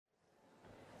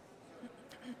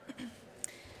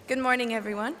Good morning,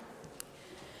 everyone.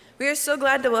 We are so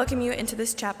glad to welcome you into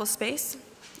this chapel space,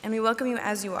 and we welcome you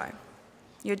as you are.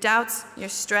 Your doubts, your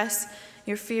stress,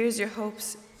 your fears, your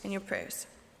hopes, and your prayers.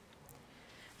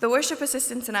 The worship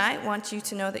assistants and I want you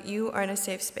to know that you are in a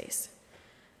safe space,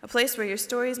 a place where your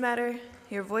stories matter,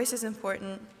 your voice is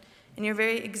important, and your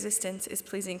very existence is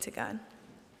pleasing to God.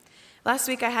 Last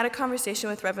week, I had a conversation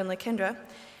with Reverend Lakendra,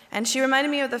 and she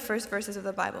reminded me of the first verses of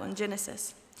the Bible in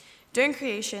Genesis. During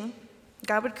creation,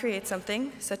 God would create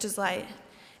something, such as light,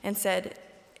 and said,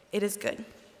 "It is good."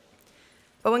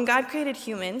 But when God created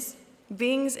humans,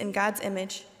 beings in God's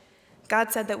image,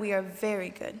 God said that we are very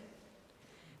good.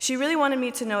 She really wanted me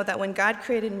to know that when God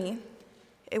created me,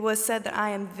 it was said that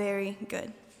I am very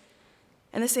good.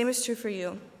 And the same is true for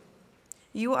you.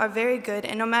 You are very good,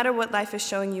 and no matter what life is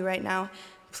showing you right now,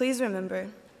 please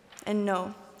remember and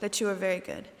know that you are very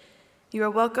good. You are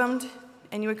welcomed,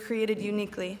 and you were created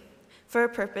uniquely for a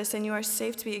purpose, and you are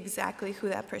safe to be exactly who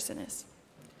that person is.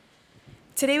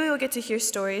 Today we will get to hear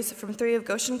stories from 3 of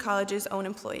Goshen College's own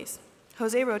employees,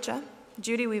 Jose Rocha,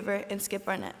 Judy Weaver, and Skip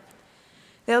Barnett.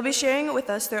 They'll be sharing with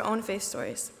us their own faith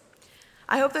stories.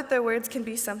 I hope that their words can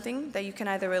be something that you can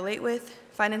either relate with,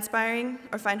 find inspiring,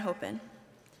 or find hope in.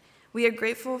 We are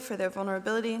grateful for their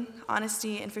vulnerability,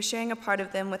 honesty, and for sharing a part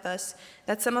of them with us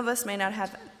that some of us may not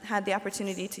have had the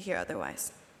opportunity to hear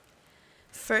otherwise.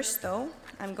 First, though,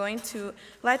 I'm going to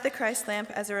light the Christ lamp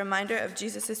as a reminder of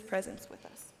Jesus' presence with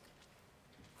us.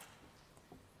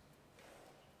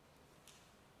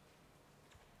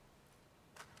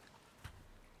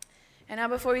 And now,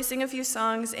 before we sing a few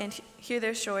songs and hear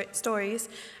their short stories,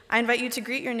 I invite you to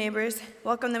greet your neighbors,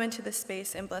 welcome them into this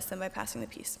space, and bless them by passing the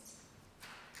peace.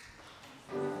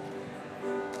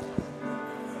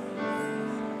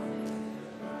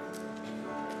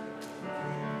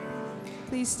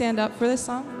 Please stand up for this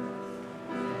song.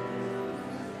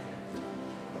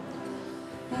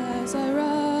 As I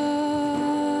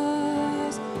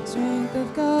rise, strength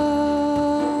of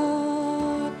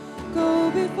God,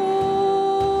 go before,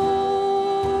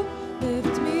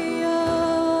 lift me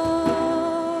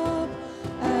up.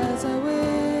 As I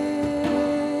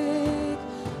wake,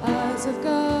 eyes of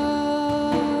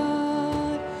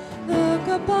God, look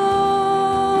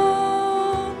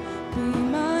upon, be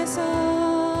my son.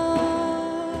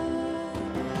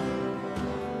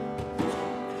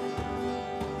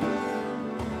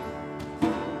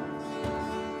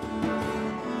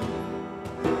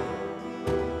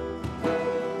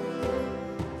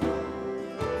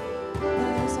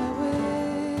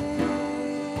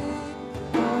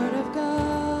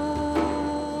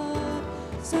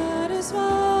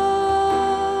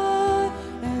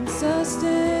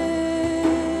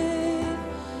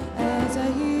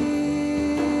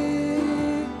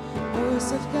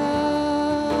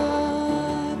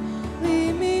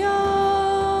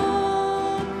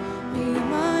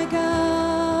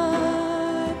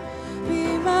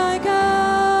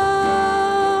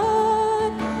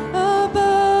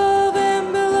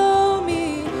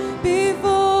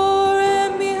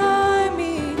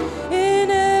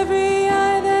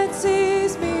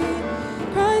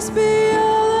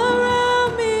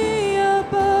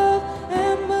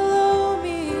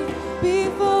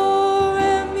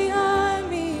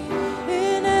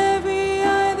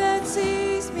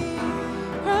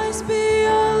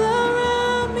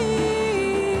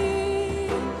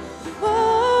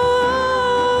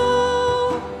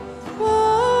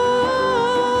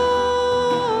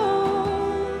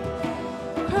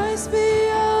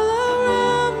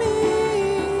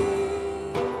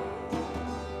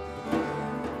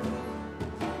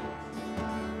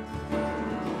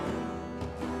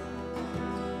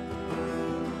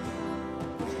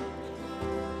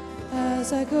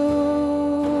 As I go,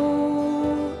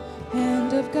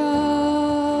 hand of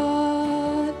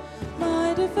God,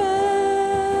 my defense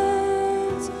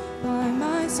by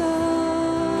my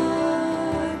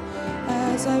side.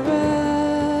 As I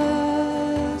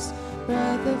rest,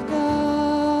 breath of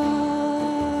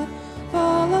God,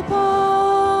 fall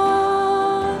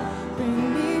upon,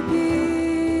 bring me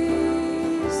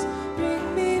peace,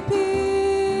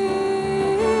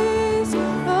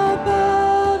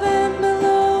 above and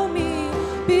below me,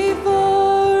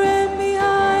 before and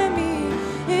behind me,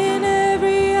 in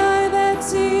every eye that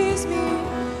sees me.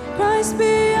 Christ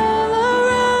be all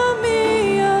around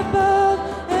me, above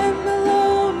and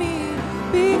below me,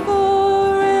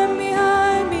 before and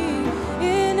behind me,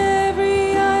 in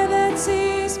every eye that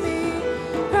sees me.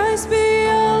 Christ be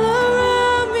all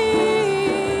around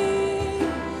me.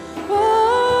 Whoa,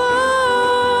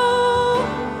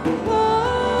 whoa.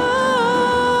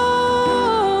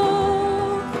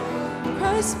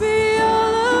 Christ be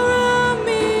all around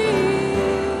me.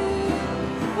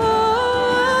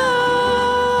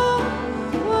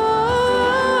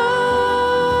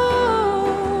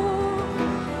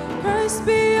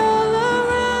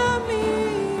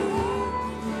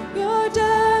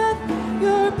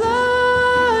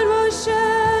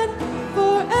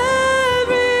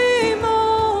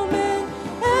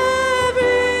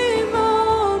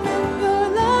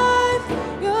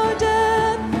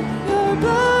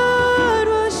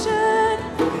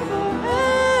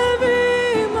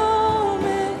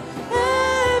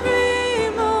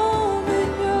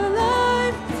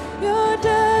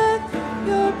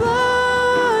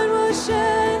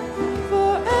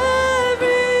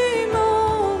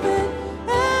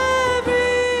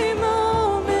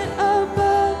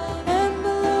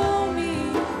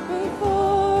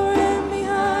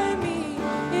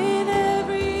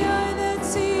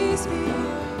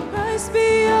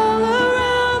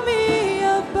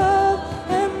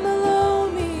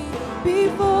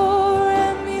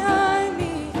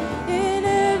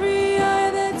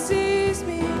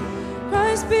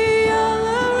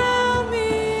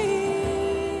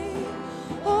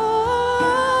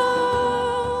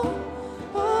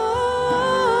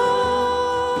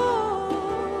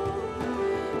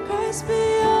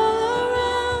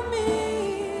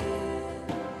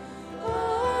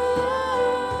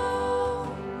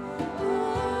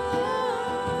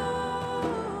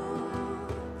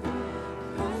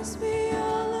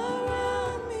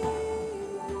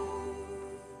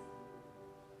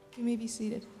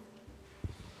 seated.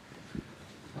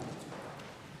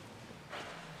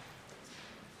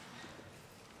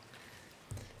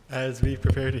 As we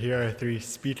prepare to hear our three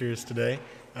speakers today,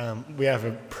 we have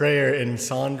a prayer in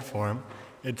song form.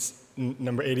 It's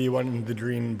number 81 in the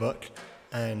Green Book,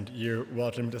 and you're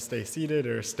welcome to stay seated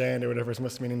or stand or whatever is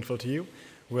most meaningful to you.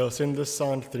 We'll sing this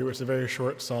song through. It's a very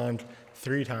short song,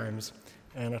 3 times,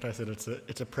 and like I said,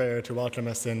 it's a prayer to welcome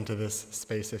us into this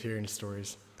space of hearing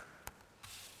stories.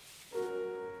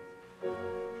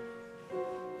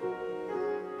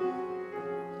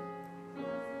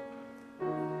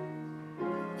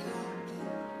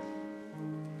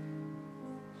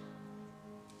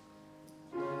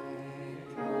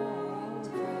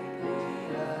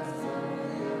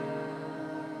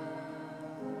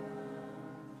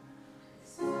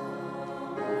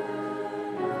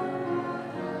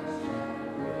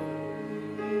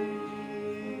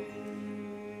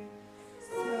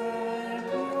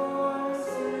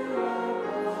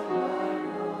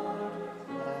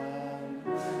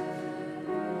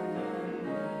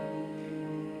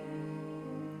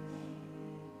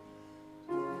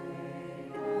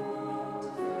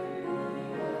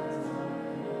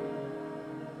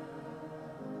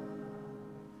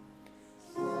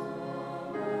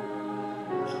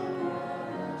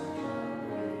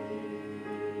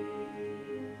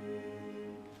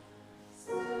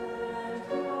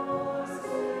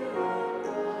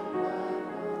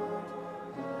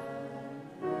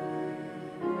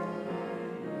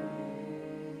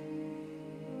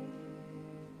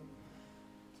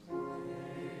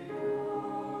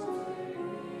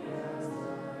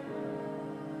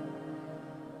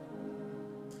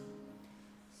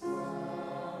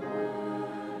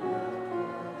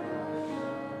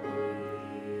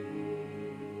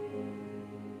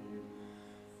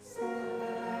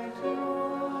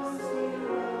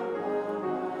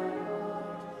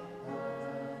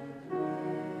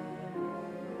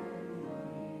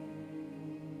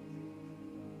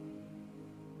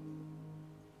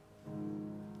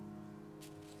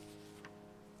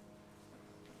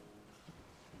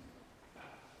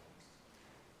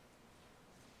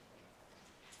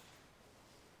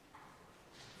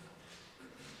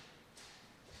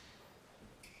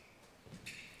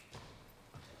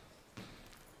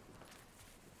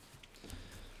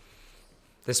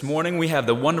 This morning we have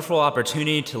the wonderful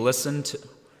opportunity to listen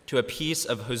to a piece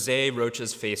of Jose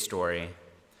Rocha's faith story.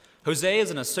 Jose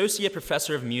is an associate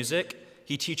professor of music.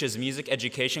 He teaches music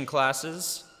education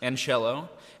classes and cello,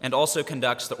 and also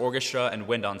conducts the orchestra and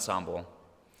wind ensemble.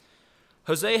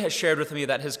 Jose has shared with me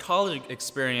that his college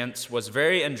experience was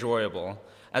very enjoyable,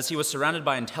 as he was surrounded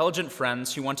by intelligent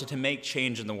friends who wanted to make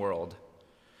change in the world.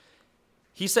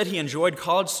 He said he enjoyed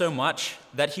college so much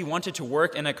that he wanted to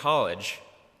work in a college,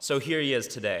 so here he is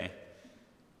today.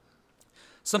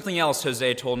 Something else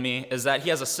Jose told me is that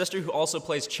he has a sister who also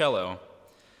plays cello,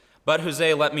 but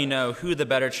Jose let me know who the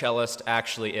better cellist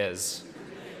actually is.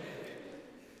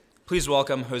 Please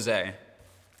welcome Jose.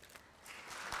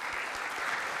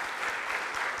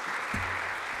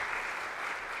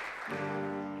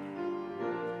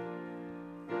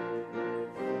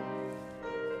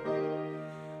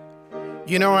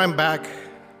 You know, I'm back,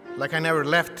 like I never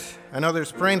left. Another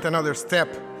sprint, another step,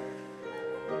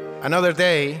 another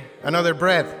day, another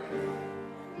breath,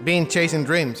 been chasing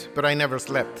dreams, but I never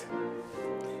slept.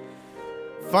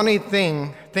 Funny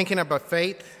thing, thinking about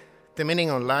faith, the meaning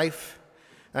of life,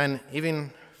 and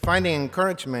even finding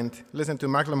encouragement, listen to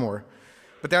Macklemore.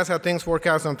 But that's how things work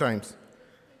out sometimes.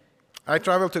 I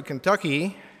traveled to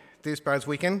Kentucky this past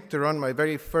weekend to run my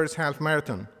very first half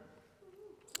marathon.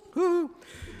 Woo!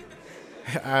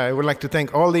 I would like to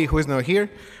thank Ollie, who is not here,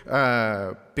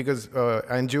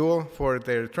 and Jewel for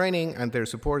their training and their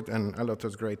support and all of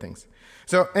those great things.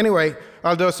 So anyway,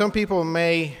 although some people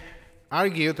may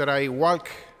argue that I walk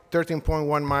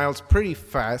 13.1 miles pretty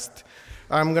fast,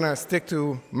 I'm going to stick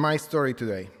to my story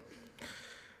today.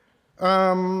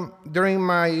 During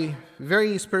my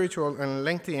very spiritual and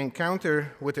lengthy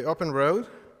encounter with the open road,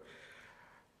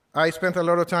 I spent a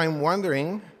lot of time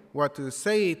wondering what to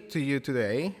say to you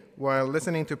today while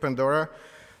listening to Pandora,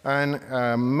 and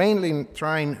mainly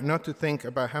trying not to think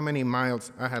about how many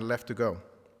miles I had left to go.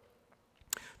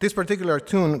 This particular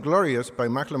tune, Glorious by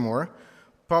Macklemore,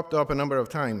 popped up a number of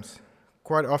times,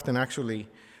 quite often actually,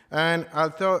 and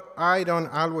although I don't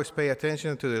always pay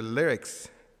attention to the lyrics,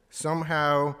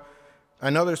 somehow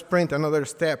another sprint, another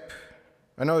step,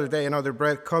 another day, another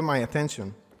breath caught my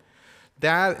attention.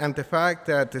 That and the fact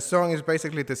that the song is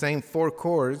basically the same 4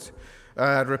 chords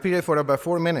repeated for about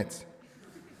 4 minutes.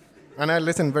 And I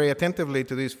listened very attentively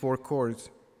to these 4 chords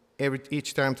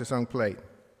each time the song played.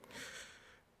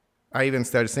 I even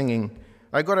started singing.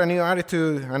 I got a new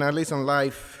attitude and a lease on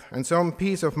life, and some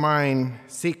peace of mind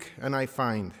seek and I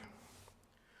find.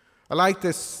 I like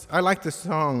this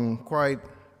song quite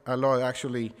a lot,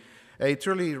 actually. It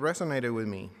truly resonated with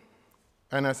me.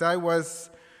 And as I was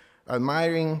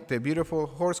admiring the beautiful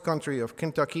horse country of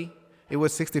Kentucky, it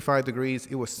was 65 degrees,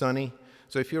 it was sunny.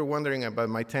 So if you're wondering about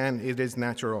my tan, it is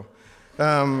natural.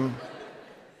 So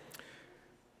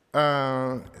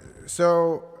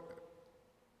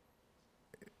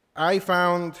I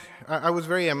was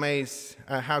very amazed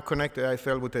at how connected I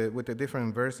felt with the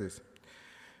different verses.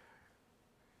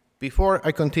 Before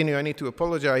I continue, I need to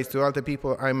apologize to all the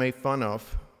people I made fun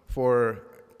of for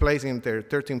placing their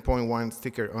 13.1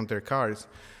 sticker on their cars.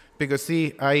 Because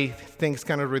see, I think it's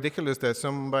kind of ridiculous that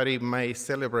somebody may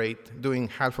celebrate doing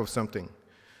half of something.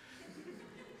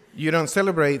 You don't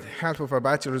celebrate half of a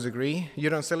bachelor's degree.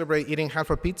 You don't celebrate eating half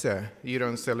a pizza. You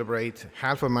don't celebrate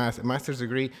half a master's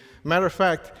degree. Matter of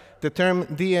fact, the term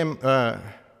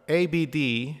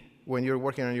ABD, when you're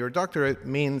working on your doctorate,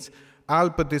 means all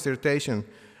but dissertation.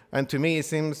 And to me, it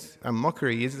seems a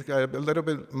mockery. It's a little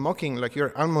bit mocking, like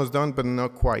you're almost done, but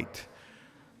not quite.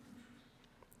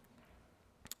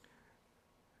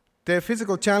 The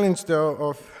physical challenge, though,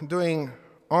 of doing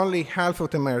only half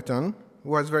of the marathon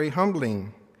was very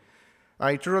humbling.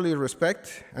 I truly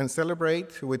respect and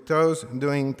celebrate with those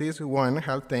doing this one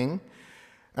half thing.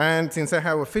 And since I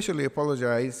have officially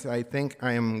apologized, I think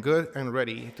I am good and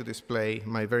ready to display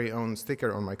my very own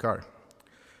sticker on my car.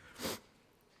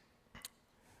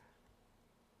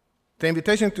 The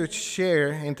invitation to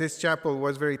share in this chapel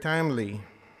was very timely.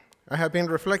 I have been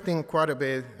reflecting quite a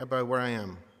bit about where I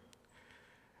am.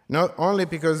 Not only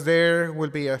because there will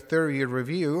be a third-year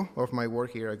review of my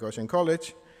work here at Goshen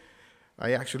College.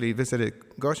 I actually visited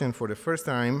Goshen for the first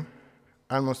time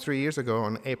almost 3 years ago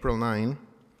on April 9.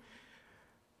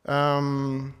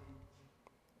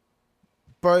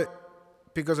 But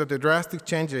because of the drastic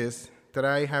changes that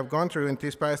I have gone through in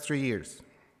these past 3 years.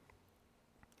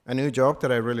 A new job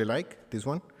that I really like, this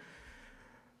one.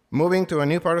 Moving to a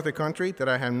new part of the country that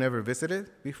I have never visited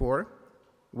before,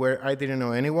 where I didn't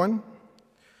know anyone.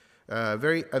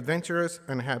 Very adventurous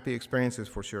and happy experiences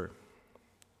for sure.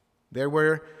 There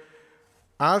were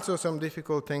also some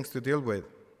difficult things to deal with,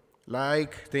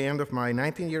 like the end of my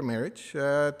 19-year marriage,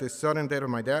 the sudden death of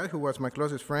my dad, who was my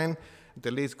closest friend.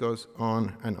 The list goes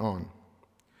on and on.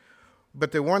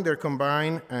 But the wonder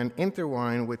combined and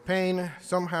intertwined with pain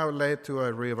somehow led to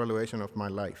a reevaluation of my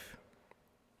life.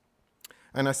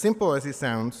 And as simple as it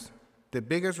sounds, the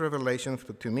biggest revelation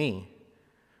to me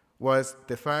was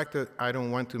the fact that I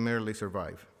don't want to merely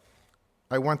survive.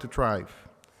 I want to thrive,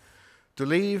 to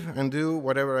live and do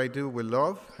whatever I do with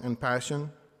love and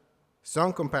passion,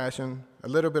 some compassion, a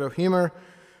little bit of humor,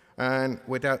 and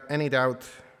without any doubt,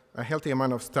 a healthy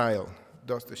amount of style.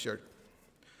 Thus the shirt.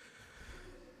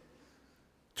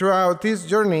 Throughout this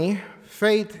journey,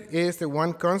 faith is the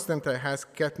one constant that has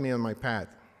kept me on my path.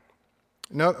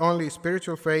 Not only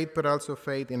spiritual faith, but also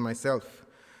faith in myself.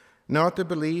 Not the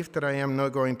belief that I am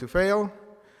not going to fail,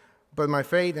 but my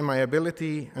faith in my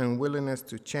ability and willingness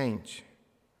to change.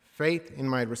 Faith in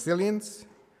my resilience,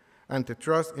 and the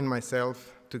trust in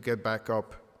myself to get back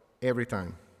up every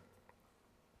time.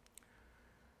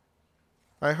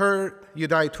 I heard you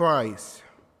die twice.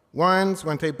 Once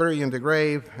when they bury you in the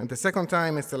grave, and the second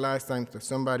time is the last time that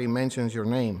somebody mentions your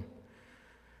name.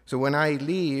 So when I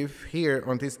leave here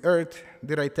on this earth,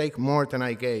 did I take more than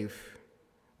I gave?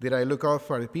 Did I look out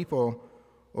for the people,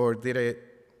 or did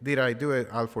I do it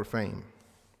all for fame?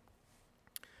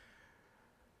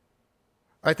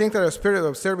 I think that a spirit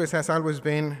of service has always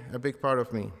been a big part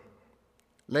of me.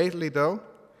 Lately, though,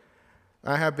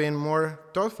 I have been more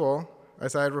thoughtful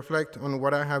as I reflect on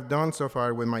what I have done so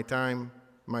far with my time,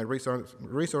 my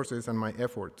resources, and my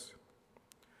efforts.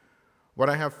 What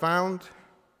I have found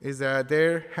is that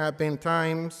there have been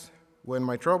times when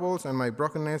my troubles and my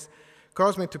brokenness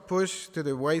caused me to push to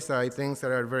the wayside things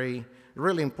that are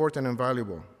really important and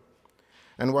valuable.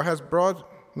 And what has brought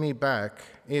me back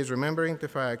is remembering the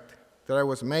fact that I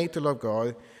was made to love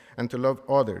God and to love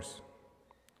others.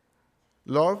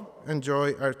 Love and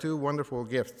joy are two wonderful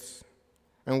gifts.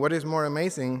 And what is more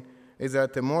amazing is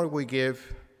that the more we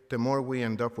give, the more we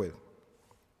end up with.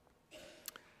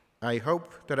 I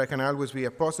hope that I can always be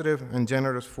a positive and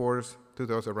generous force to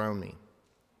those around me.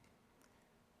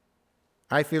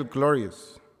 I feel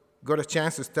glorious, got a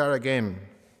chance to start again.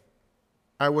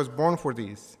 I was born for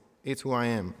this. It's who I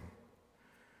am.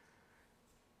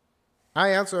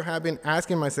 I also have been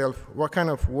asking myself what kind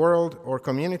of world or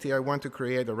community I want to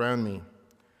create around me.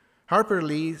 Harper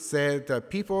Lee said that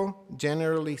people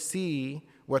generally see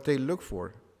what they look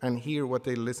for, and hear what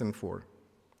they listen for.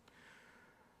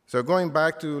 So going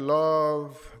back to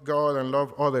love God and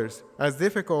love others, as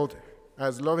difficult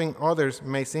as loving others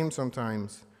may seem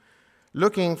sometimes,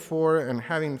 looking for and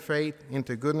having faith in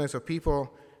the goodness of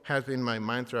people has been my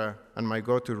mantra and my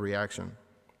go-to reaction.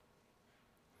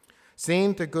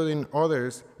 Seeing the good in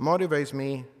others motivates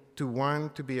me to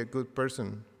want to be a good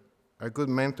person, a good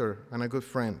mentor, and a good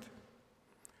friend.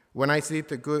 When I see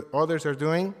the good others are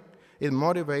doing, it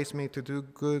motivates me to do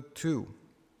good too.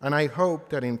 And I hope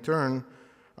that in turn,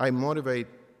 I motivate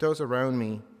those around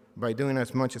me by doing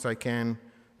as much as I can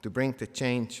to bring the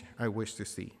change I wish to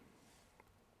see.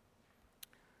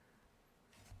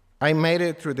 I made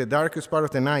it through the darkest part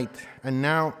of the night, and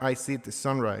now I see the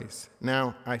sunrise.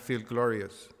 Now I feel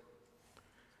glorious.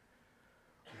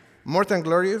 More than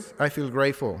glorious, I feel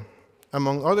grateful.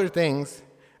 Among other things,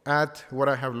 at what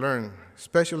I have learned,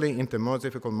 especially in the most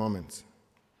difficult moments.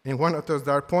 In one of those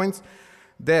dark points,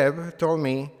 Deb told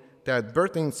me that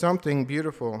birthing something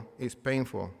beautiful is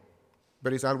painful,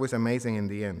 but it's always amazing in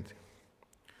the end.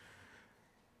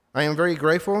 I am very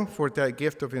grateful for that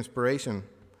gift of inspiration,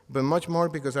 but much more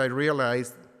because I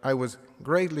realized I was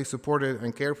greatly supported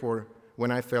and cared for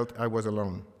when I felt I was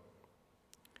alone.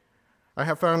 I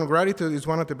have found gratitude is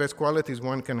one of the best qualities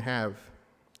one can have.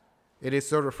 It is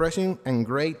so refreshing and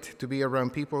great to be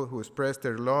around people who express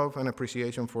their love and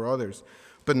appreciation for others.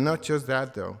 But not just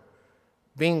that, though.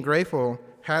 Being grateful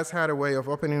has had a way of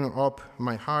opening up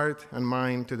my heart and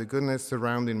mind to the goodness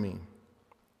surrounding me.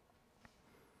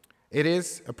 It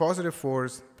is a positive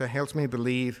force that helps me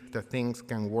believe that things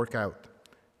can work out,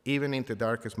 even in the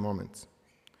darkest moments.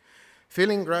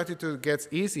 Feeling gratitude gets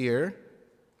easier,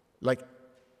 like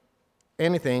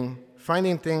anything.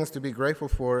 Finding things to be grateful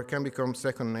for can become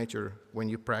second nature when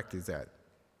you practice that.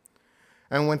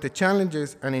 And when the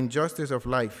challenges and injustice of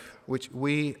life, which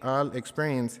we all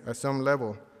experience at some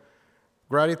level,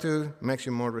 gratitude makes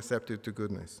you more receptive to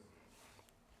goodness.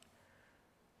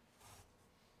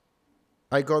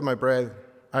 I got my bread,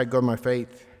 I got my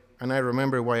faith, and I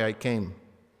remember why I came.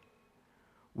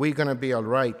 We're gonna be all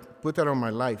right. Put that on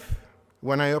my life.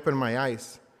 When I open my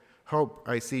eyes, hope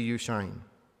I see you shine.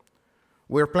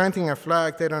 We're planting a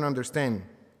flag they don't understand.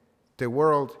 The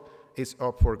world is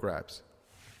up for grabs.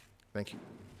 Thank you.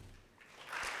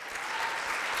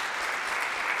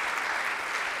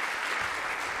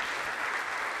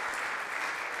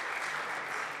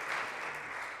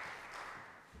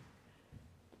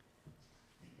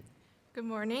 Good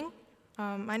morning.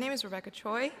 My name is Rebecca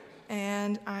Choi,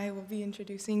 and I will be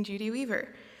introducing Judy Weaver.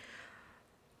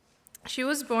 She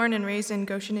was born and raised in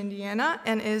Goshen, Indiana,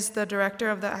 and is the director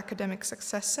of the Academic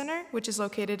Success Center, which is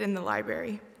located in the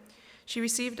library. She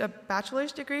received a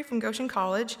bachelor's degree from Goshen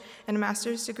College and a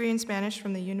master's degree in Spanish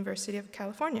from the University of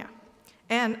California,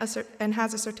 and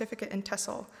has a certificate in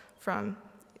TESOL from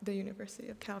the University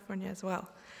of California as well.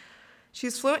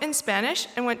 She's fluent in Spanish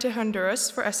and went to Honduras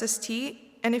for SST,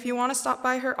 and if you want to stop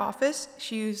by her office,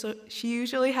 she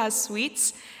usually has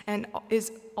sweets and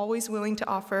is always willing to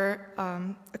offer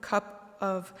a cup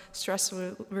of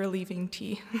stress-relieving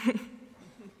tea.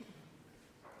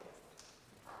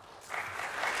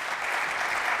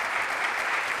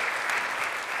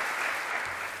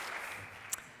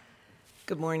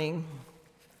 Good morning.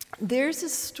 There's a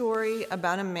story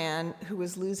about a man who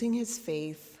was losing his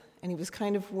faith, and he was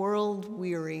kind of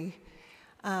world-weary.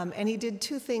 And he did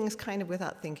two things kind of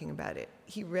without thinking about it.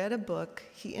 He read a book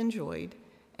he enjoyed,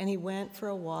 and he went for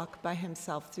a walk by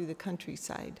himself through the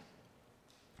countryside.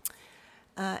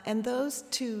 And those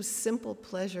two simple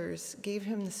pleasures gave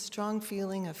him the strong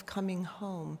feeling of coming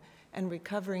home and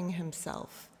recovering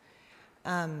himself.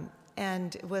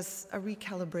 And it was a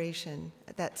recalibration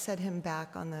that set him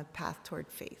back on the path toward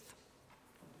faith.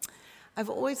 I've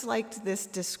always liked this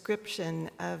description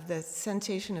of the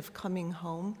sensation of coming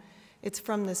home. It's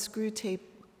from the Screwtape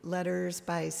Letters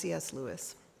by C.S.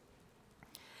 Lewis.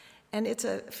 And it's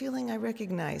a feeling I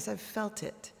recognize. I've felt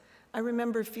it. I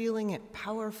remember feeling it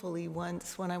powerfully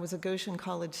once when I was a Goshen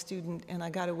College student and I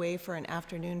got away for an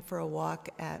afternoon for a walk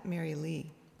at Mary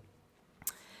Lee.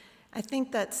 I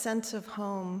think that sense of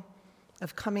home,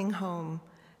 of coming home,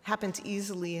 happens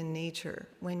easily in nature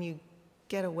when you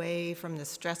get away from the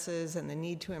stresses and the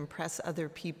need to impress other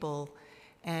people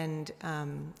and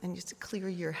just clear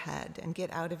your head and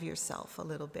get out of yourself a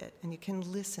little bit, and you can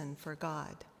listen for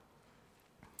God.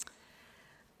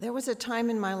 There was a time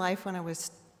in my life when I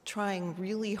was trying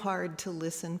really hard to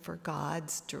listen for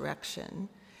God's direction.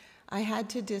 I had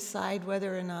to decide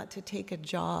whether or not to take a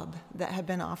job that had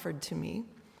been offered to me,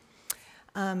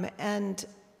 and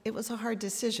it was a hard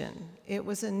decision. It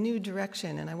was a new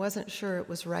direction, and I wasn't sure it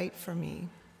was right for me.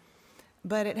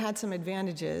 But it had some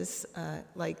advantages,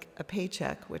 like a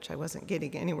paycheck, which I wasn't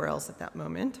getting anywhere else at that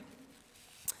moment.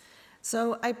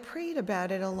 So I prayed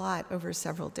about it a lot over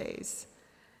several days.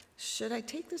 Should I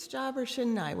take this job or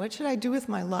shouldn't I? What should I do with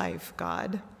my life,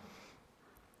 God?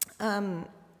 And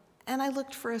I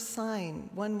looked for a sign,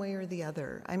 one way or the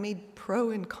other. I made pro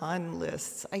and con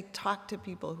lists. I talked to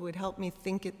people who would help me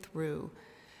think it through.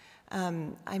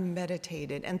 I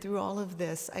meditated, and through all of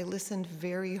this, I listened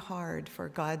very hard for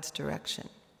God's direction.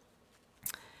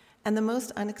 And the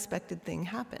most unexpected thing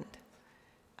happened.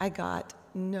 I got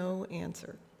no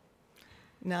answer.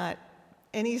 Not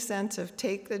any sense of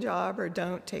take the job or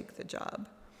don't take the job.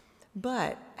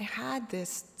 But I had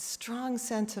this strong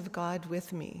sense of God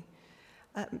with me,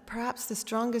 perhaps the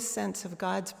strongest sense of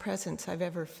God's presence I've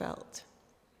ever felt.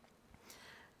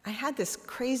 I had this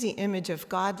crazy image of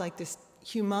God like this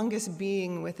humongous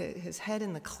being with his head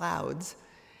in the clouds,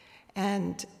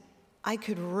 and I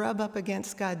could rub up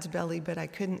against God's belly, but I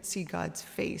couldn't see God's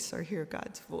face or hear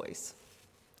God's voice.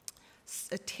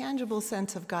 A tangible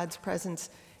sense of God's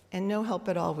presence and no help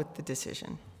at all with the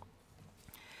decision.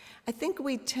 I think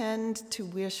we tend to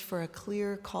wish for a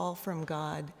clear call from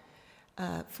God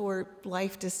for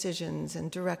life decisions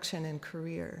and direction and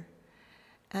career.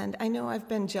 And I know I've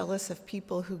been jealous of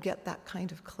people who get that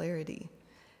kind of clarity.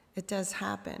 It does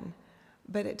happen,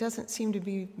 but it doesn't seem to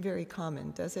be very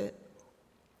common, does it?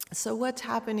 So what's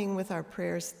happening with our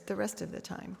prayers the rest of the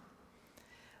time?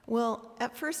 Well,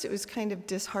 at first it was kind of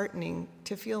disheartening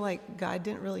to feel like God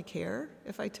didn't really care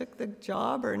if I took the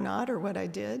job or not, or what I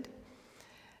did.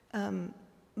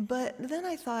 But then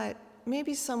I thought,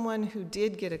 maybe someone who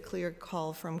did get a clear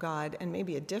call from God, and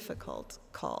maybe a difficult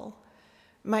call,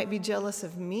 might be jealous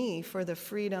of me for the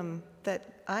freedom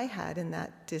that I had in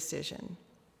that decision.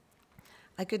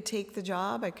 I could take the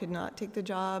job, I could not take the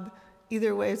job.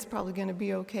 Either way, it's probably going to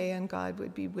be okay, and God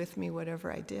would be with me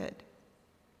whatever I did.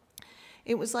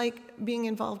 It was like being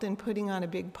involved in putting on a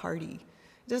big party.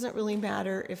 It doesn't really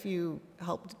matter if you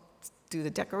helped do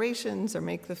the decorations or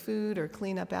make the food or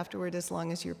clean up afterward, as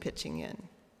long as you're pitching in.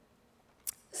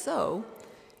 So,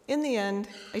 in the end,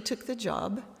 I took the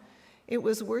job. It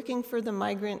was working for the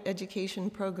migrant education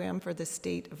program for the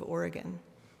state of Oregon,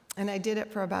 and I did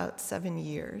it for about 7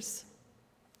 years.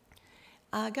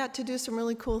 I got to do some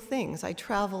really cool things. I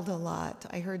traveled a lot.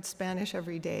 I heard Spanish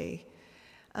every day.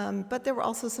 But there were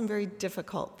also some very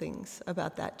difficult things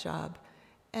about that job.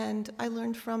 And I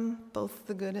learned from both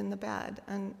the good and the bad.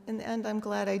 And in the end, I'm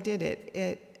glad I did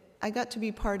it. I got to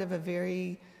be part of a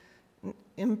very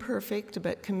imperfect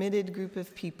but committed group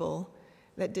of people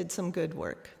that did some good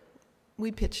work.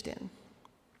 We pitched in.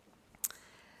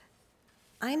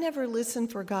 I never listen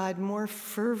for God more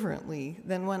fervently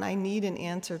than when I need an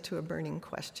answer to a burning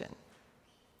question.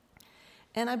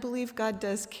 And I believe God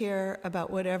does care about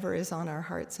whatever is on our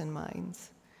hearts and minds.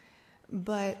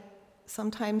 But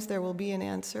sometimes there will be an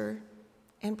answer,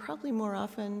 and probably more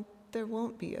often there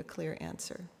won't be a clear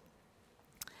answer.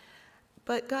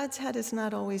 But God's head is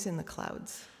not always in the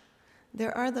clouds.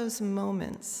 There are those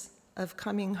moments of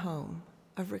coming home,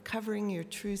 of recovering your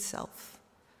true self.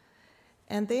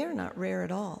 And they are not rare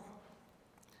at all.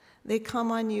 They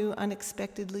come on you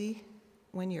unexpectedly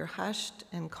when you're hushed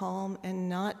and calm and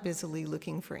not busily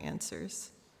looking for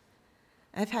answers.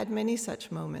 I've had many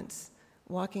such moments,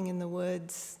 walking in the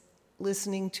woods,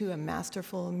 listening to a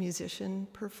masterful musician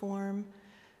perform,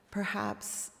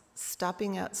 perhaps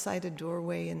stopping outside a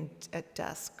doorway at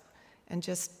dusk and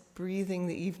just breathing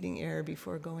the evening air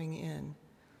before going in,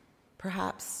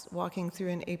 perhaps walking through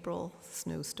an April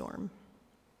snowstorm.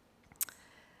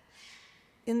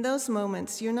 In those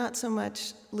moments, you're not so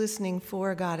much listening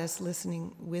for God as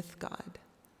listening with God.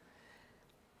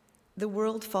 The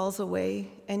world falls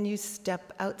away and you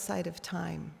step outside of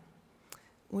time.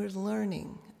 We're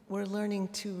learning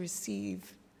to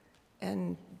receive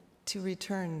and to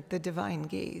return the divine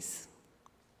gaze.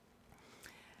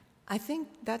 I think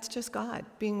that's just God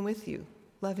being with you,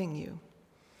 loving you.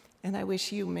 And I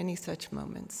wish you many such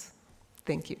moments.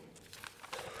 Thank you.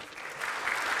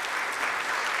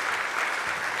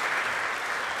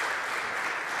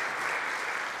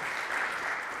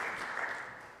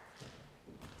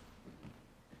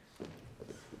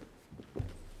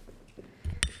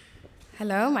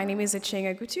 Hello, my name is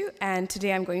Echenga Gutu, and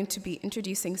today I'm going to be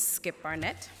introducing Skip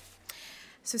Barnett.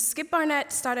 So Skip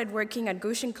Barnett started working at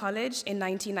Goshen College in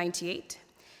 1998.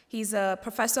 He's a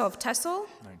professor of TESOL.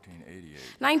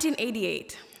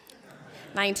 1988.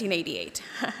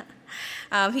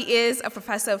 He is a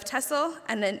professor of TESOL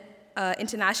and an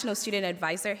international student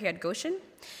advisor here at Goshen.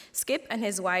 Skip and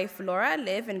his wife, Laura,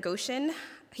 live in Goshen,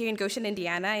 here in Goshen,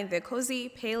 Indiana, in their cozy,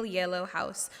 pale yellow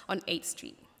house on 8th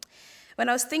Street. When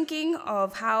I was thinking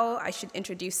of how I should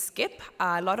introduce Skip,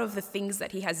 a lot of the things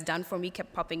that he has done for me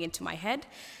kept popping into my head.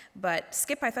 But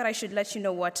Skip, I thought I should let you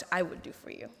know what I would do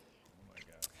for you.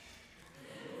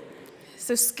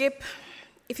 So Skip,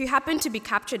 if you happen to be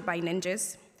captured by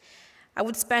ninjas, I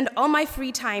would spend all my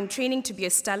free time training to be a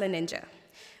stellar ninja,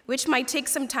 which might take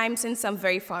some time since I'm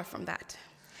very far from that.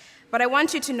 But I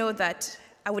want you to know that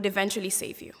I would eventually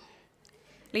save you.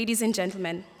 Ladies and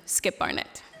gentlemen, Skip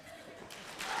Barnett.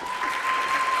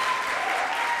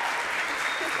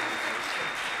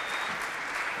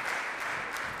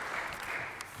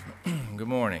 Good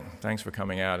morning. Thanks for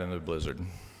coming out in the blizzard.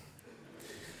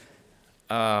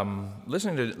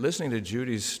 Listening to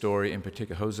Judy's story in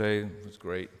particular, Jose was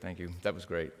great. Thank you. That was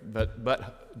great.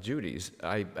 But Judy's,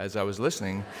 as I was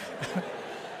listening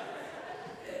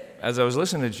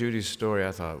to Judy's story,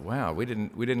 I thought, wow, we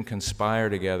didn't conspire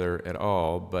together at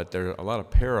all. But there are a lot of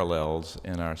parallels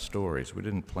in our stories. We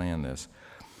didn't plan this.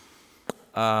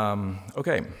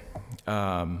 Okay.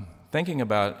 Thinking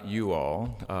about you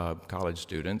all, college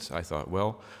students, I thought,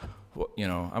 well,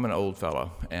 I'm an old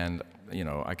fellow, and,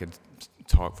 I could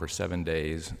talk for 7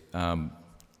 days. Not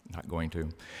going to.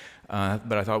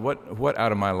 But I thought, what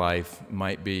out of my life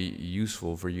might be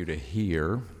useful for you to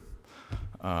hear?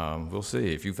 We'll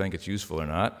see if you think it's useful or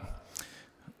not.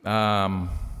 I'm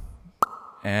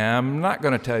not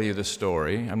going to tell you the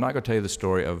story. I'm not going to tell you the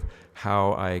story of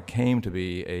how I came to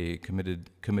be a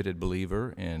committed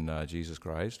believer in Jesus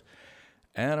Christ.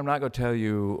 And I'm not going to tell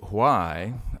you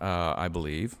why I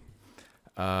believe.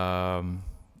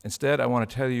 Instead, I want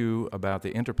to tell you about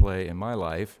the interplay in my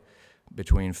life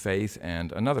between faith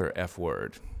and another F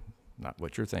word, not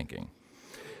what you're thinking.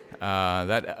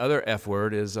 That other F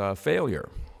word is failure,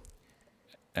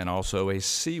 and also a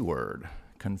C word,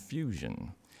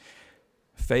 confusion.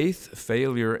 Faith,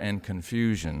 failure, and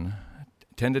confusion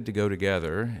tended to go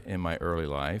together in my early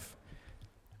life,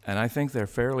 and I think they're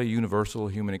fairly universal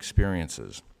human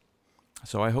experiences.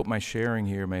 So I hope my sharing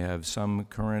here may have some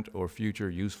current or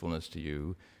future usefulness to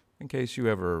you in case you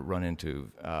ever run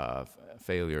into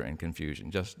failure and confusion,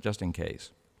 just in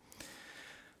case.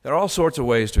 There are all sorts of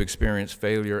ways to experience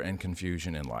failure and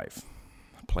confusion in life.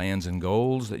 Plans and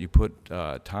goals that you put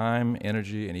time,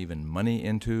 energy, and even money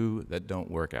into that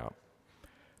don't work out.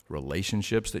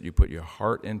 Relationships that you put your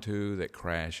heart into that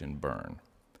crash and burn.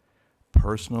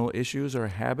 Personal issues or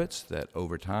habits that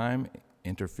over time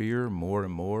interfere more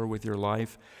and more with your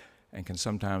life and can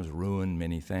sometimes ruin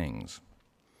many things.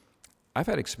 I've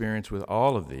had experience with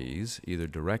all of these, either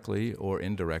directly or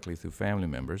indirectly through family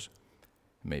members.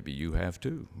 Maybe you have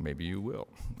too. Maybe you will.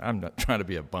 I'm not trying to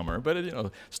be a bummer, but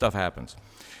stuff happens.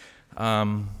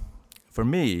 For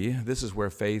me, this is where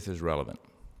faith is relevant.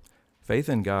 Faith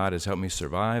in God has helped me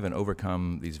survive and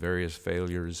overcome these various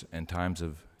failures and times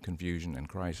of confusion and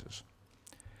crisis.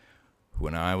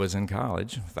 When I was in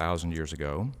college 1,000 years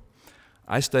ago,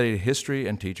 I studied history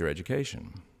and teacher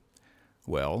education.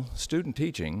 Well, student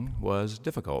teaching was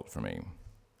difficult for me.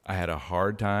 I had a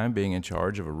hard time being in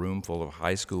charge of a room full of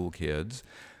high school kids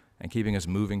and keeping us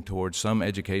moving towards some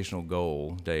educational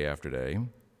goal day after day.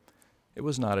 It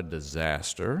was not a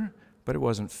disaster, but it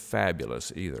wasn't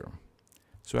fabulous either.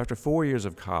 So after 4 years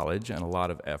of college and a lot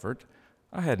of effort,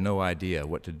 I had no idea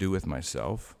what to do with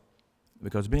myself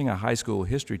because being a high school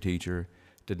history teacher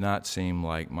did not seem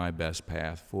like my best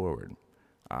path forward.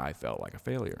 I felt like a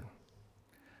failure.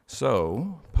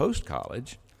 So,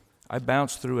 post-college, I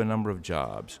bounced through a number of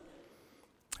jobs,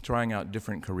 trying out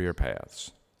different career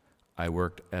paths. I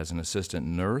worked as an assistant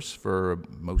nurse for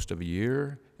most of a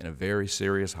year in a very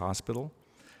serious hospital.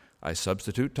 I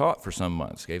substitute taught for some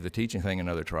months, gave the teaching thing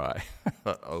another try.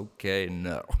 Okay,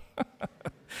 no.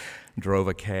 Drove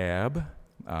a cab,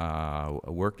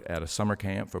 worked at a summer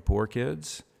camp for poor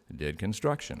kids, did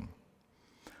construction.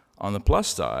 On the plus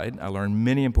side, I learned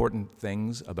many important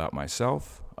things about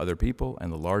myself, other people,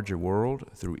 and the larger world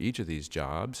through each of these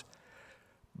jobs,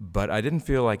 but I didn't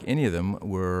feel like any of them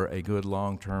were a good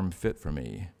long-term fit for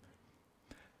me.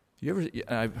 Do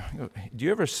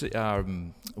you ever see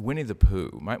Winnie the Pooh?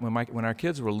 When our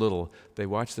kids were little, they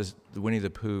watched the Winnie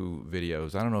the Pooh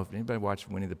videos. I don't know if anybody watched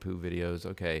Winnie the Pooh videos.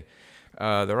 Okay,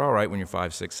 they're all right when you're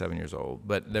 5, 6, 7 years old.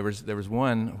 But there was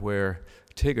one where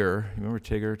Tigger, you remember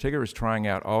Tigger? Tigger was trying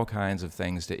out all kinds of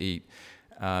things to eat.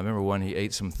 I remember one, he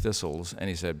ate some thistles, and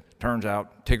he said, "Turns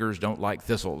out Tiggers don't like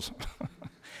thistles."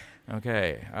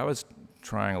 Okay, I was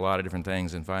trying a lot of different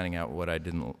things and finding out what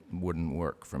wouldn't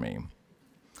work for me.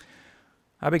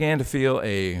 I began to feel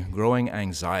a growing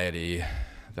anxiety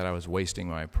that I was wasting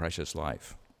my precious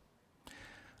life.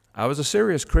 I was a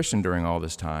serious Christian during all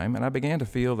this time, and I began to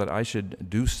feel that I should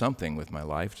do something with my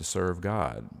life to serve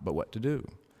God, but what to do?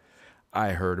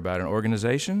 I heard about an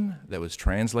organization that was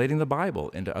translating the Bible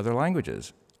into other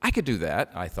languages. I could do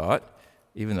that, I thought,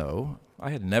 even though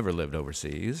I had never lived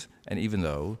overseas, and even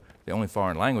though the only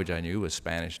foreign language I knew was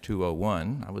Spanish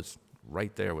 201. I was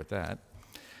right there with that.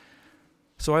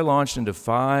 So I launched into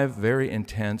 5 very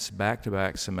intense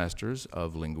back-to-back semesters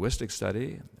of linguistic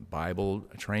study, Bible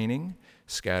training,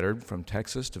 scattered from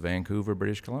Texas to Vancouver,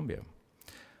 British Columbia.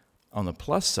 On the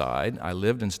plus side, I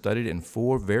lived and studied in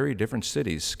 4 very different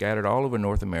cities scattered all over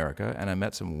North America, and I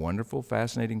met some wonderful,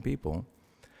 fascinating people.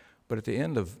 But at the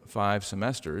end of 5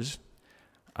 semesters,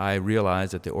 I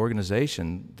realized that the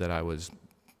organization that I was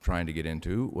trying to get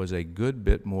into was a good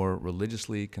bit more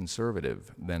religiously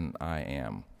conservative than I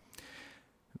am.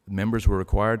 Members were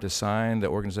required to sign the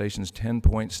organization's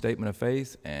 10-point statement of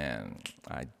faith, and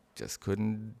I just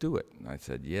couldn't do it. I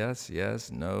said, yes, yes,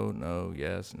 no, no,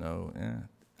 yes, no,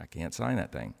 I can't sign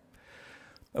that thing.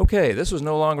 Okay, this was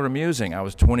no longer amusing. I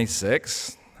was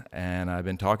 26, and I've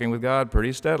been talking with God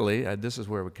pretty steadily. This is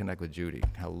where we connect with Judy.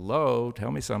 Hello,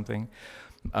 tell me something.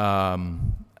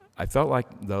 I felt like,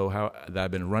 though, that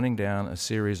I'd been running down a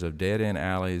series of dead-end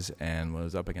alleys and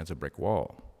was up against a brick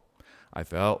wall. I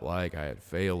felt like I had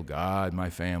failed God, my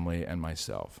family, and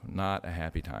myself. Not a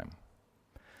happy time.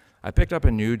 I picked up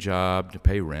a new job to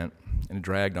pay rent, and it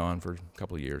dragged on for a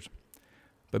couple of years.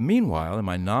 But meanwhile, in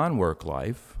my non-work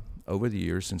life, over the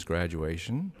years since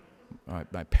graduation,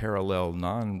 my parallel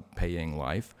non-paying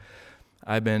life,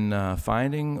 I've been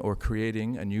finding or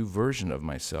creating a new version of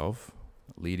myself,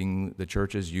 leading the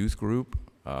church's youth group,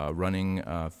 running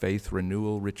faith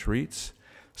renewal retreats,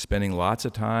 spending lots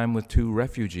of time with 2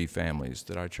 refugee families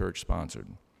that our church sponsored.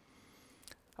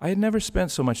 I had never spent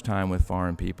so much time with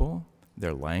foreign people.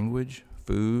 Their language,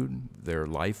 food, their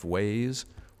life ways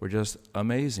were just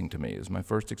amazing to me. It was my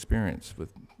first experience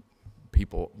with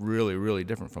people really, really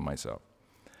different from myself.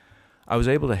 I was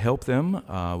able to help them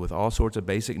with all sorts of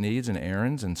basic needs and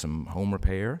errands and some home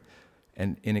repair.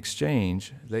 And in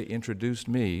exchange, they introduced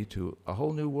me to a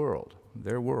whole new world,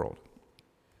 their world.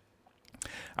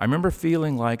 I remember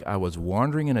feeling like I was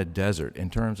wandering in a desert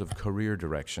in terms of career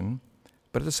direction,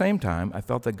 but at the same time, I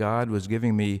felt that God was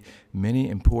giving me many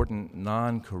important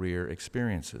non-career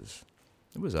experiences.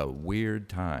 It was a weird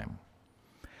time.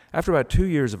 After about 2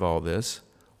 years of all this,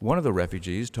 one of the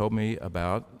refugees told me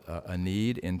about a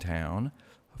need in town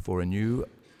for a new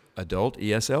adult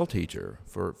ESL teacher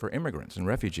for immigrants and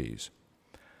refugees.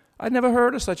 I'd never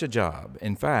heard of such a job.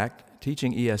 In fact,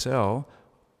 teaching ESL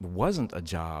wasn't a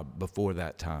job before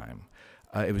that time.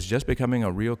 It was just becoming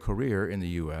a real career in the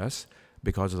U.S.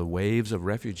 because of the waves of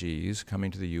refugees coming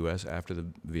to the U.S. after the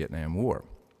Vietnam War.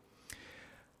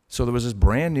 So there was this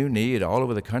brand new need all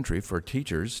over the country for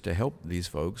teachers to help these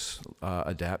folks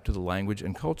adapt to the language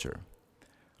and culture.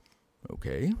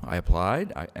 Okay, I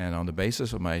applied, and on the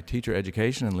basis of my teacher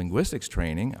education and linguistics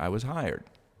training, I was hired.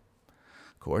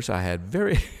 Of course, I had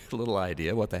very little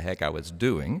idea what the heck I was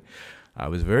doing. I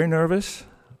was very nervous,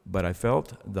 but I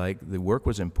felt like the work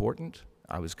was important.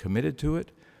 I was committed to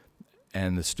it,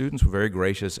 and the students were very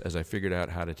gracious as I figured out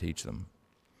how to teach them.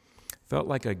 It felt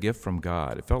like a gift from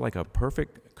God. It felt like a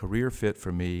perfect career fit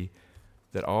for me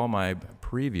that all my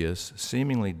previous,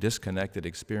 seemingly disconnected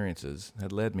experiences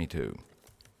had led me to.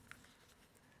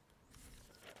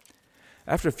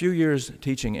 After a few years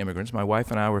teaching immigrants, my wife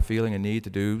and I were feeling a need to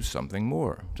do something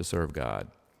more to serve God.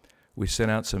 We sent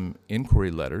out some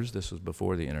inquiry letters, this was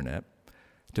before the internet,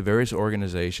 to various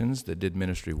organizations that did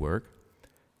ministry work.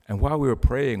 And while we were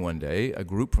praying one day, a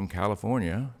group from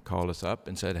California called us up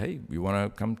and said, hey, you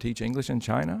want to come teach English in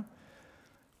China?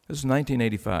 This is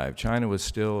 1985. China was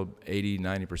still 80,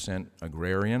 90%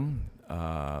 agrarian,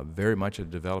 very much a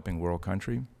developing world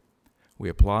country. We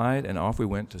applied, and off we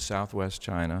went to Southwest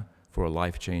China for a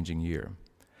life-changing year.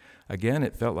 Again,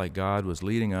 it felt like God was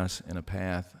leading us in a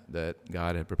path that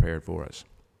God had prepared for us.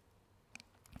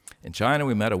 In China,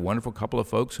 we met a wonderful couple of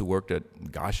folks who worked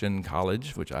at Goshen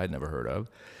College, which I had never heard of.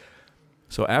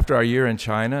 So after our year in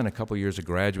China and a couple years of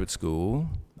graduate school,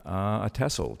 a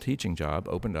TESOL teaching job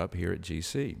opened up here at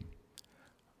GC.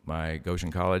 My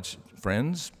Goshen College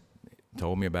friends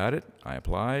told me about it. I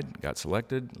applied, got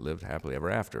selected, lived happily ever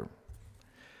after.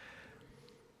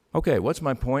 Okay, what's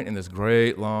my point in this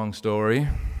great long story?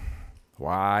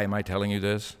 Why am I telling you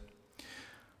this?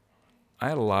 I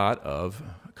had a lot of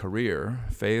career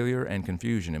failure and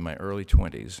confusion in my early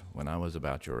 20s when I was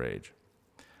about your age.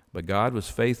 But God was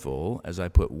faithful as I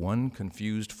put one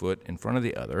confused foot in front of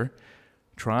the other,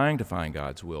 trying to find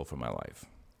God's will for my life.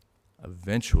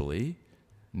 Eventually,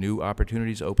 new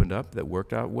opportunities opened up that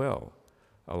worked out well,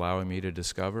 allowing me to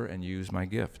discover and use my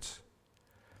gifts.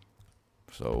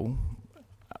 So,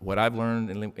 What I've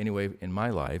learned, anyway, in my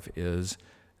life is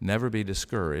never be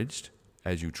discouraged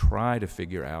as you try to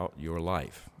figure out your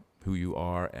life, who you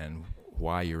are and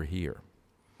why you're here.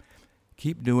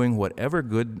 Keep doing whatever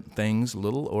good things,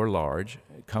 little or large,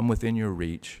 come within your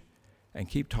reach, and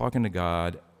keep talking to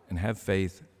God and have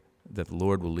faith that the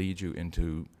Lord will lead you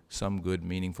into some good,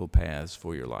 meaningful paths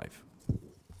for your life.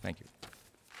 Thank you.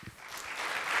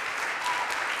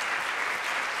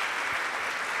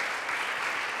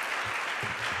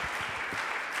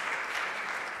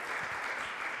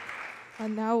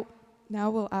 Now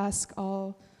we'll ask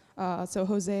all, so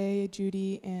Jose,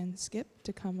 Judy, and Skip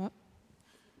to come up.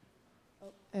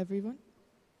 Oh, everyone,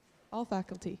 all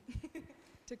faculty,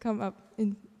 to come up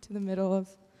into the middle of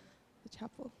the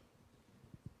chapel.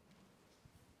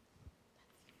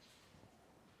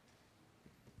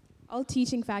 All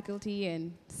teaching faculty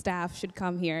and staff should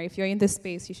come here. If you're in this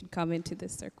space, you should come into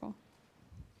this circle.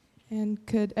 And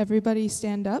could everybody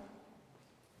stand up?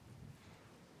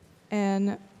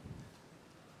 And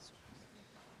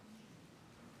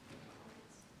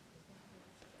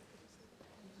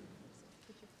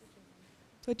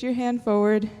put your hand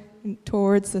forward and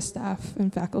towards the staff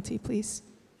and faculty, please.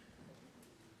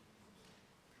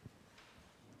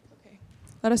 Okay,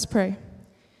 let us pray.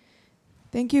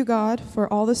 Thank you, God,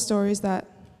 for all the stories that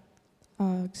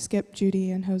Skip,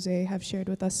 Judy, and Jose have shared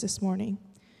with us this morning.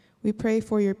 We pray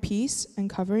for your peace and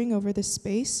covering over this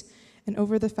space and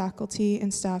over the faculty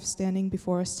and staff standing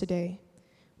before us today.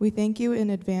 We thank you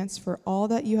in advance for all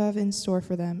that you have in store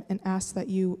for them and ask that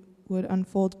you would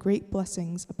unfold great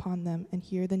blessings upon them and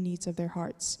hear the needs of their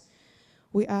hearts.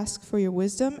 We ask for your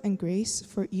wisdom and grace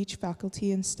for each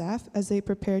faculty and staff as they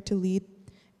prepare to lead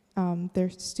their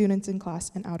students in class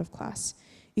and out of class.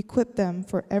 Equip them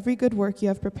for every good work you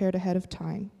have prepared ahead of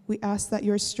time. We ask that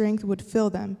your strength would fill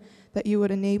them, that you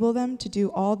would enable them to do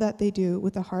all that they do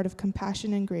with a heart of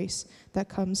compassion and grace that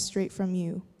comes straight from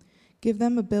you. Give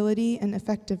them ability and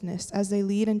effectiveness as they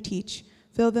lead and teach.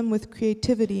 Fill them with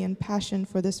creativity and passion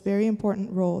for this very important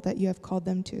role that you have called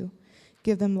them to.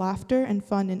 Give them laughter and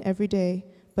fun in every day,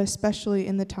 but especially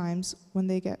in the times when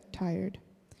they get tired.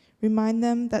 Remind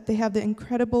them that they have the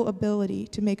incredible ability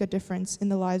to make a difference in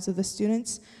the lives of the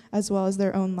students as well as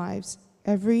their own lives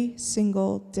every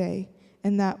single day,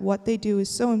 and that what they do is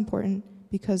so important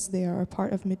because they are a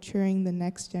part of maturing the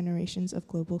next generations of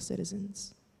global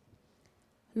citizens.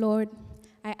 Lord,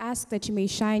 I ask that you may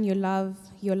shine your love,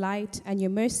 your light, and your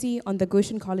mercy on the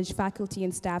Goshen College faculty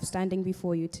and staff standing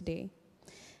before you today.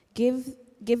 Give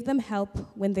them help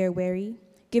when they're weary.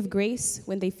 Give grace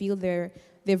when they feel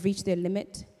they've reached their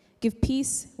limit. Give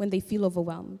peace when they feel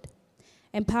overwhelmed.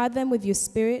 Empower them with your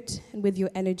spirit and with your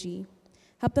energy.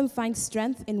 Help them find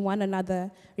strength in one another,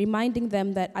 reminding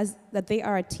them that they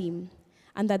are a team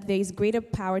and that there is greater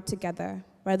power together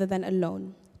rather than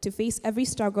alone to face every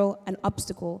struggle and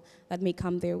obstacle that may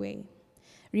come their way.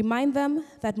 Remind them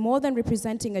that more than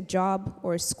representing a job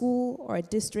or a school or a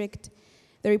district,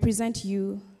 they represent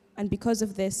you, and because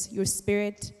of this, your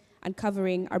spirit and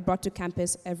covering are brought to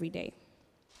campus every day.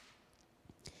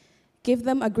 Give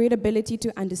them a great ability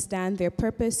to understand their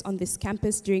purpose on this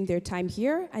campus during their time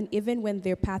here and even when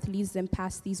their path leads them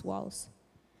past these walls.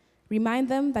 Remind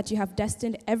them that you have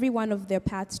destined every one of their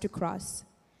paths to cross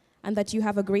and that you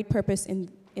have a great purpose in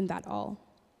that all.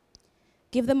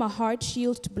 Give them a heart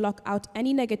shield to block out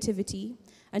any negativity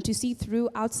and to see through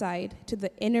outside to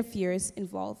the inner fears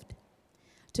involved,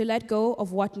 to let go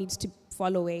of what needs to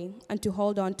fall away and to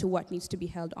hold on to what needs to be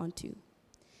held onto.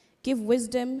 Give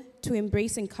wisdom to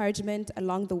embrace encouragement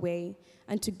along the way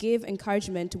and to give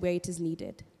encouragement where it is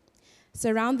needed.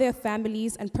 Surround their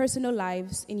families and personal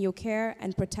lives in your care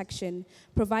and protection,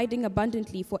 providing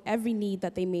abundantly for every need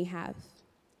that they may have.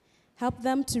 Help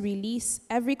them to release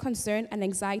every concern and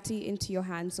anxiety into your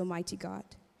hands, Almighty God,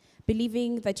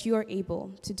 believing that you are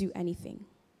able to do anything.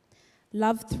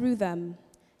 Love through them,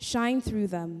 shine through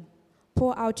them,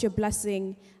 pour out your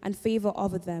blessing and favor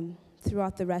over them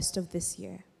throughout the rest of this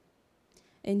year.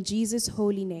 In Jesus'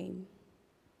 holy name,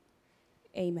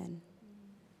 amen.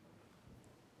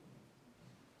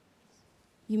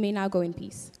 You may now go in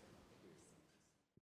peace.